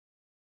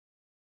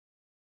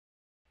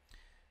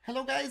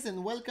Hello guys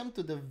and welcome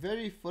to the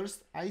very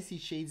first Icy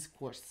Shades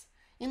course.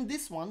 In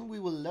this one we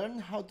will learn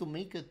how to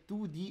make a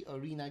 2D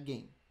arena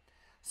game.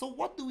 So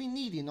what do we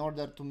need in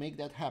order to make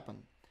that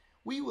happen?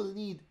 We will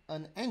need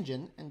an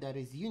engine, and that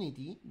is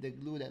Unity, the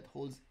glue that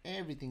holds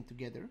everything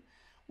together.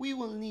 We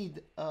will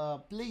need a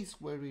place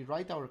where we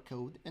write our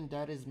code, and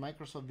that is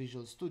Microsoft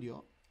Visual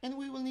Studio. And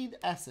we will need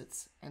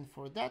assets, and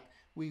for that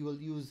we will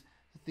use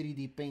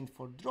 3D Paint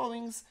for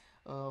drawings,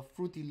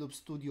 Fruity Loop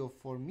Studio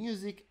for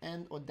music,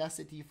 and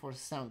Audacity for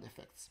sound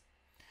effects.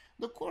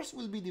 The course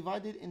will be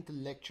divided into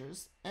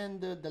lectures,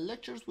 and the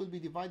lectures will be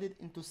divided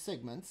into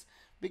segments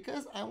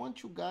because I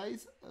want you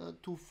guys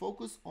to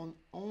focus on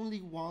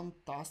only one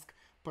task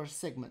per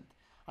segment.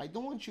 I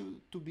don't want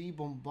you to be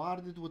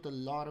bombarded with a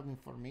lot of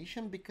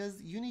information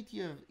because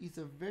Unity is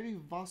a very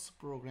vast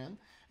program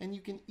and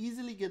you can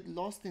easily get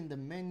lost in the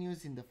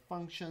menus, in the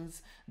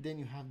functions. Then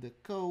you have the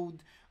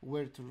code,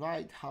 where to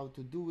write, how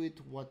to do it,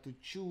 what to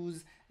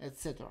choose,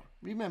 etc.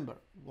 Remember,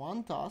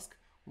 one task,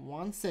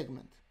 one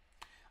segment.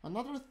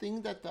 Another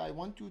thing that I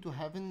want you to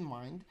have in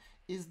mind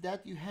is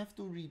that you have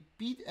to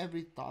repeat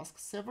every task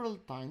several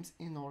times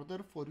in order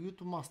for you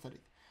to master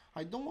it.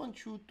 I don't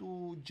want you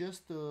to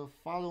just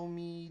follow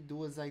me,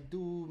 do as I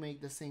do, make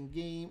the same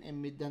game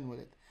and be done with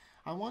it.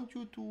 I want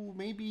you to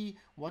maybe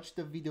watch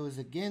the videos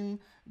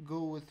again,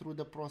 go through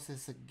the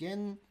process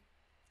again,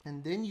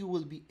 and then you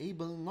will be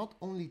able not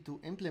only to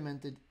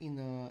implement it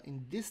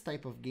in this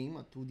type of game,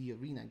 a 2D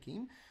arena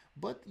game,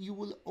 but you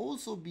will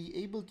also be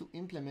able to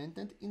implement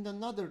it in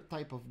another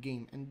type of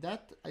game, and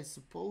that, I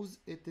suppose,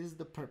 it is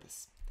the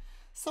purpose.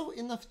 So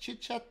enough chit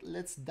chat,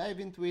 let's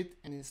dive into it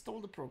and install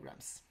the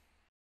programs.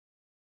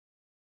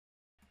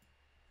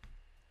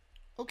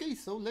 Okay,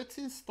 so let's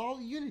install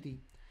Unity.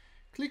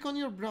 Click on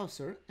your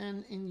browser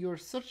and in your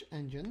search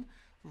engine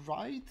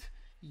write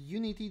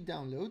Unity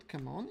download.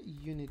 Come on,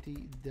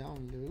 Unity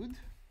download.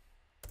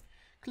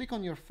 Click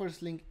on your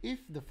first link if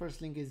the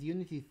first link is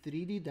Unity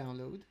 3D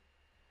download.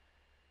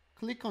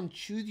 Click on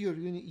choose your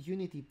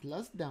Unity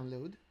Plus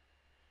download.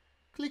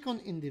 Click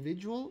on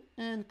individual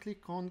and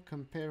click on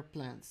compare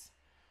plans.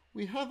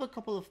 We have a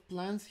couple of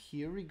plans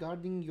here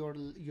regarding your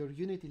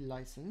Unity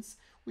license.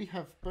 We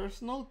have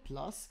Personal,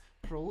 Plus,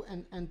 Pro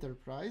and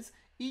Enterprise,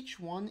 each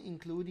one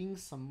including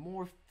some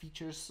more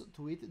features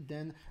to it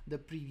than the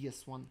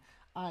previous one.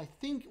 I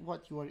think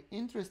what you are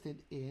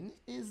interested in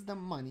is the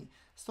money.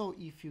 So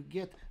if you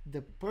get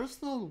the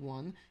personal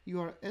one, you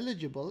are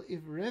eligible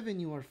if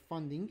revenue or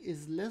funding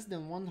is less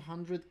than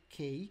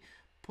 100k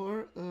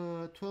per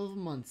 12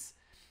 months.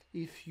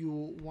 If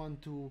you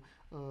want to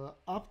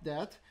up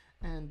that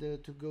and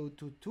to go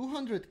to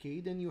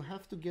 200k, then you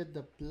have to get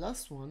the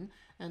plus one,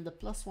 and the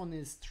plus one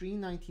is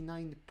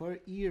 $3.99 per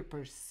year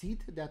per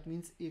seat. That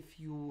means if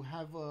you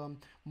have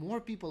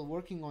more people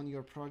working on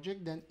your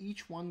project, then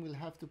each one will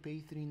have to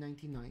pay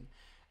 $3.99.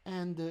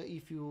 And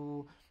if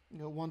you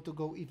want to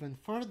go even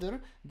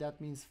further,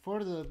 that means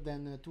further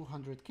than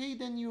 200k,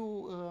 then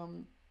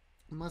you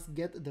must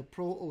get the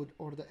Pro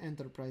or the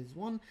Enterprise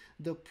one.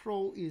 The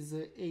Pro is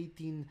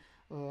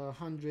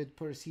 1800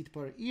 per seat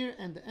per year,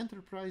 and the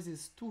Enterprise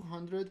is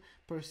 200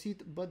 per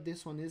seat, but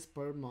this one is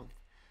per month.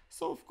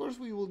 So of course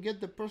we will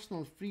get the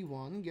personal free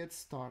one, get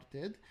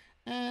started,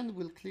 and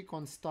we'll click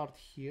on start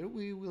here.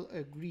 We will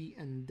agree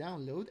and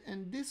download,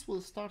 and this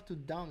will start to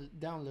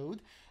download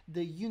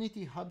the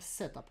Unity Hub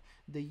setup.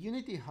 The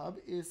Unity Hub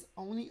is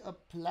only a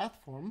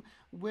platform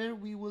where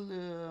we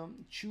will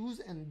choose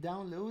and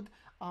download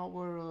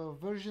our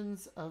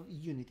versions of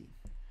Unity.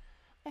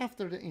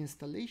 After the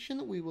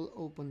installation, we will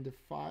open the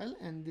file,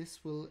 and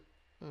this will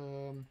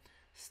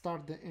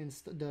start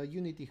the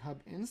Unity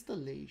Hub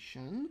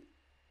installation.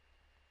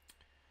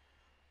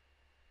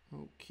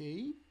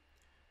 Okay,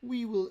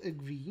 we will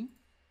agree.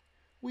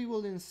 We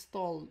will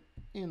install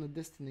in a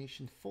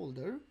destination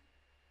folder.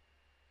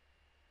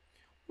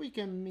 We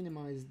can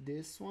minimize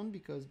this one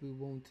because we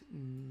won't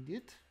need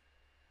it.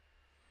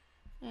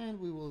 And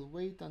we will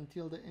wait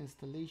until the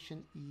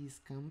installation is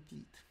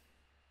complete.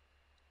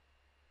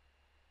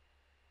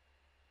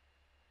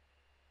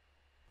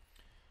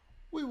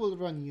 We will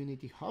run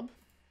Unity Hub.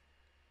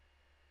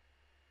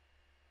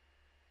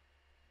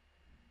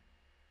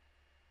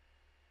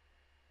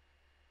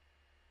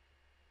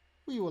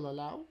 We will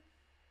allow.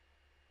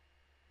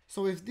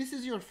 So if this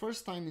is your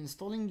first time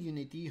installing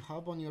Unity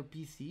Hub on your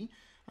PC,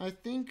 I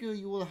think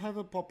you will have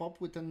a pop-up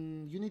with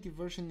an Unity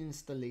version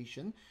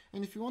installation,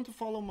 and if you want to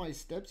follow my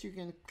steps, you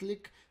can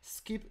click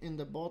skip in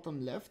the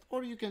bottom left,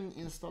 or you can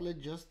install it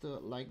just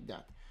like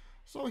that.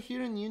 So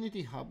here in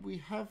Unity Hub we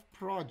have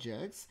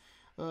projects.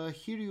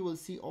 Here you will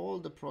see all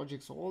the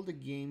projects, all the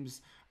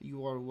games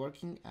you are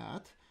working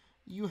at.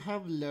 You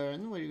have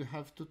learn, where you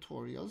have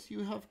tutorials.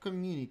 You have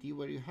community,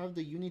 where you have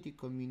the Unity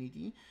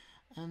community.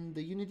 And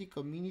the Unity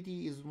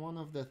community is one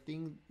of the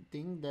thing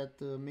that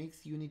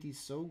makes Unity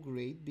so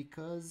great,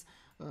 because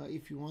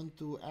if you want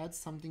to add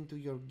something to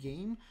your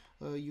game,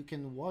 you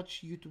can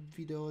watch YouTube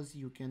videos,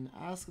 you can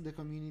ask the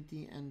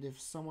community, and if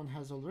someone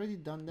has already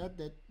done that,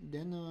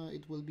 then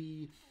it will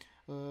be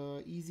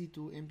easy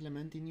to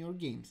implement in your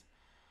games.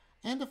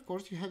 And of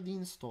course you have the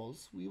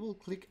installs. We will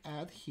click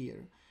add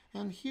here,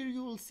 and here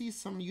you will see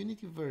some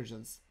Unity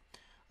versions.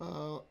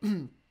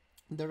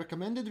 The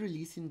recommended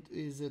release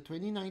is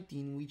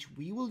 2019, which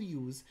we will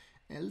use.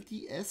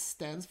 LTS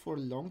stands for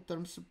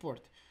long-term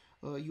support.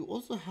 You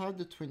also have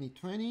the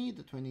 2020,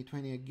 the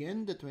 2020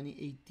 again, the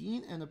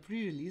 2018, and a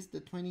pre-release,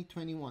 the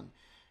 2021.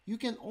 You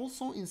can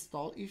also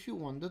install, if you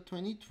want, the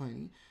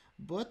 2020,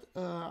 but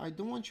I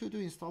don't want you to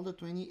install the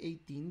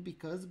 2018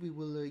 because we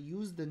will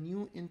use the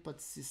new input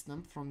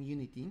system from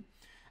Unity,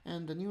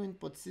 and the new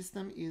input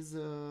system is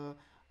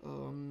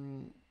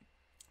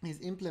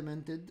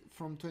implemented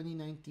from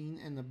 2019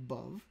 and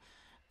above.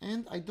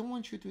 And I don't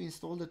want you to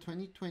install the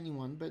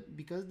 2021, but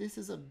because this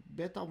is a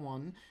beta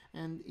one,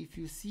 and if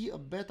you see a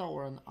beta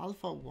or an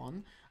alpha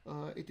one,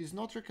 it is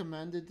not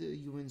recommended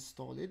you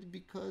install it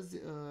because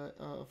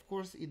of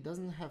course it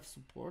doesn't have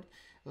support,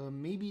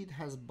 maybe it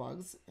has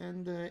bugs,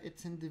 and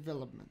it's in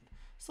development.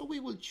 So we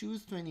will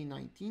choose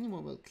 2019,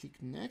 we will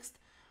click next.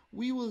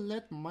 We will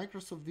let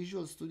Microsoft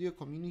Visual Studio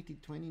Community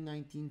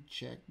 2019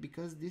 check,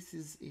 because this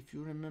is, if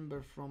you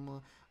remember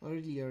from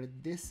earlier,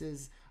 this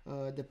is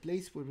the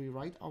place where we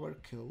write our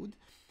code.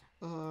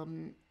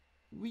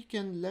 We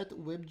can let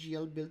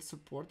WebGL build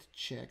support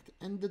checked,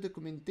 and the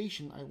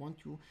documentation, I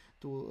want you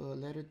to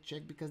let it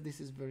check because this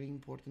is very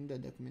important, the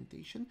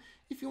documentation.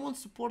 If you want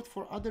support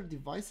for other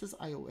devices,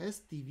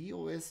 iOS,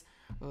 tvOS,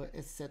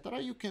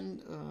 etc., you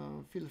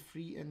can feel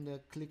free and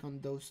click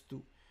on those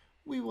too.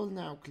 We will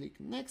now click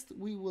next.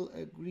 We will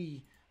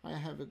agree. I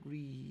have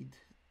agreed.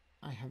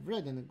 I have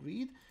read and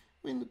agreed.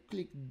 We'll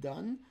click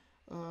done,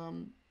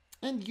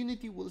 and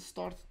Unity will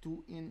start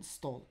to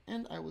install,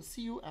 and I will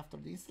see you after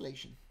the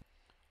installation.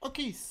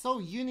 Okay, so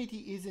Unity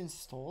is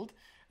installed,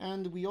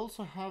 and we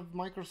also have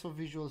Microsoft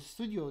Visual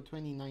Studio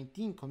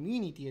 2019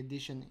 Community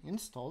Edition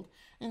installed,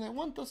 and I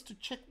want us to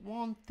check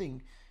one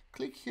thing.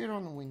 Click here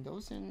on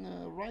Windows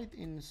and write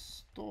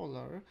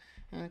installer,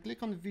 and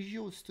click on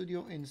Visual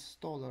Studio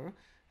Installer.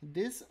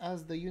 This,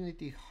 as the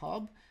Unity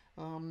Hub,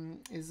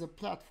 is a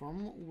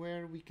platform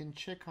where we can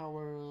check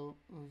our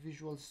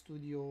Visual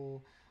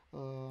Studio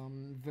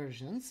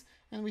versions,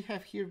 and we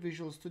have here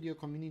Visual Studio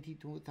Community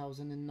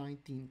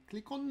 2019.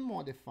 Click on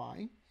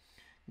Modify,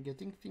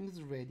 getting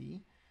things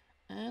ready,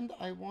 and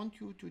I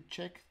want you to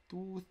check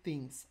two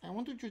things. I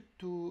want you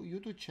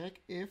to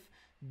check if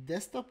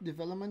desktop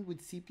development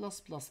with C++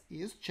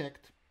 is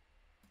checked,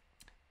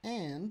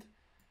 and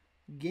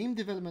game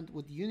development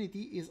with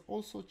Unity is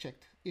also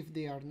checked. If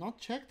they are not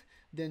checked,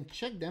 then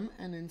check them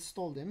and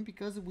install them,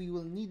 because we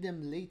will need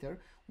them later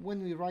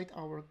when we write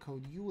our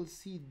code. You will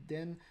see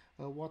then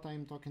what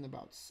I'm talking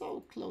about.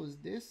 So close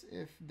this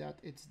if that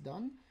is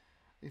done.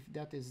 If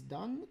that is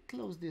done,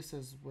 close this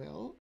as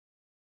well.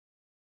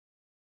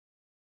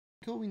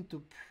 Go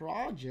into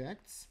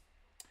projects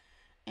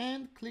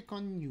and click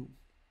on new.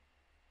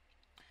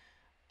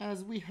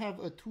 As we have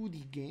a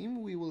 2D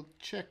game, we will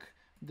check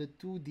the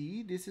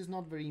 2D. This is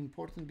not very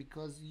important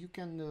because you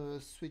can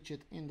switch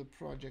it in the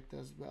project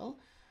as well.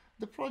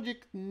 The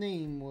project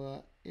name,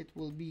 it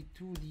will be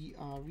 2D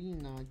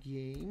Arena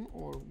Game,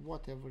 or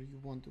whatever you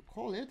want to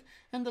call it,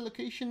 and the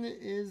location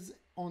is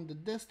on the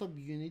desktop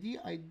Unity.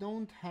 I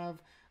don't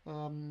have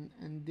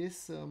in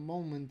this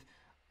moment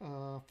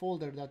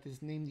folder that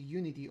is named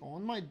Unity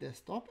on my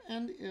desktop,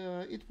 and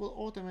it will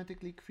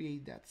automatically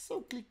create that.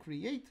 So click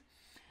create,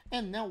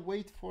 and now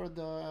wait for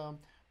the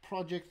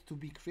project to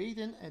be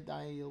created, and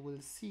I will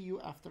see you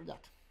after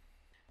that.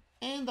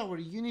 And our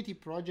Unity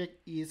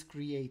project is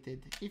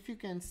created. If you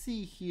can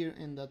see here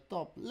in the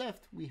top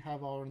left, we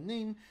have our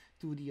name,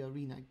 2D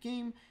Arena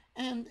Game,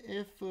 and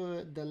if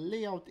the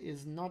layout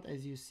is not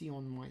as you see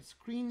on my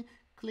screen,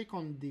 click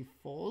on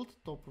default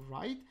top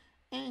right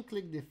and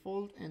click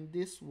default, and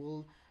this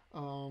will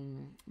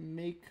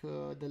make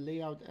the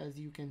layout as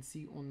you can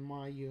see on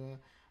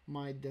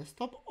my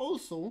desktop.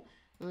 Also,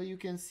 you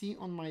can see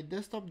on my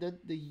desktop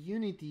that the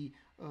Unity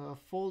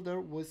folder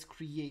was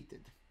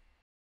created.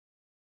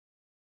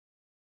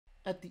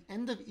 At the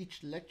end of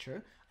each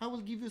lecture, I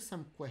will give you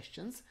some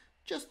questions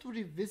just to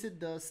revisit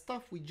the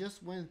stuff we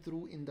just went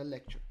through in the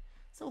lecture.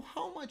 So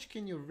how much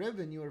can your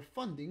revenue or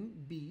funding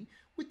be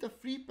with a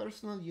free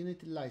personal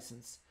Unity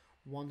license?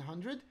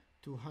 100,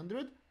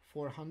 200,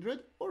 400,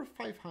 or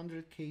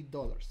 $500K?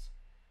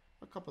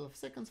 A couple of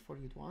seconds for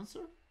you to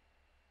answer.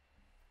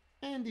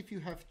 And if you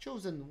have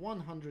chosen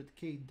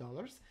 $100K,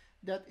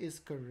 that is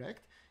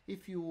correct.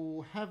 If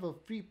you have a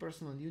free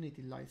personal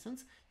Unity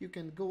license, you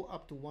can go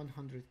up to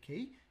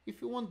 100K.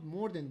 If you want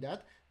more than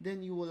that,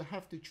 then you will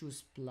have to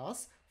choose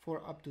plus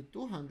for up to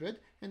 200.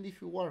 And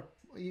if you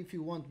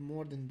want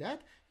more than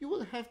that, you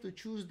will have to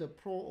choose the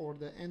Pro or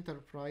the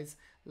Enterprise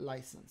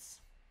license.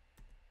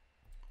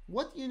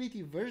 What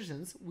Unity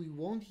versions we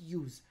won't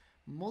use?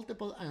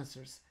 Multiple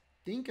answers.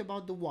 Think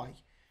about the why.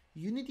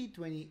 Unity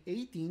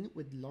 2018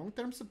 with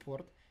long-term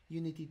support,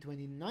 Unity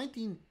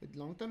 2019 with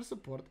long-term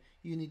support,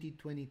 Unity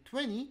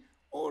 2020,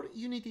 or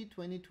Unity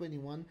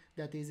 2021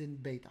 that is in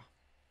beta.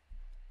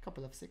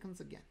 Couple of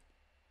seconds again.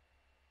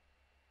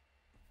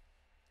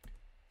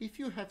 If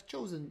you have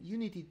chosen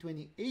Unity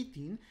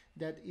 2018,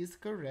 that is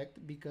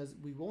correct because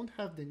we won't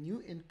have the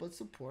new input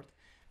support.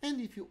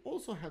 And if you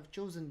also have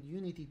chosen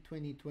Unity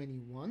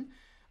 2021,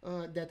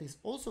 that is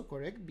also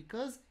correct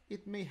because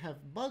it may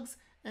have bugs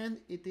and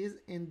it is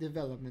in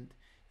development.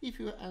 If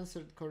you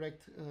answered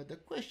correct the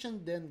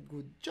question, then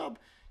good job.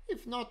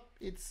 If not,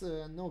 it's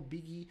no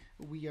biggie.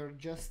 We are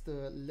just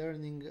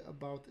learning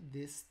about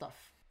this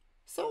stuff.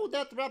 So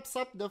that wraps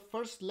up the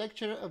first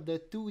lecture of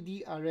the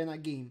 2D Arena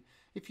game.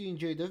 If you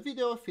enjoyed the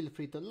video, feel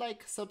free to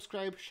like,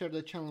 subscribe, share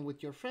the channel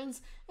with your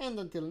friends, and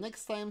until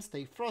next time,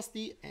 stay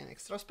frosty and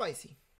extra spicy.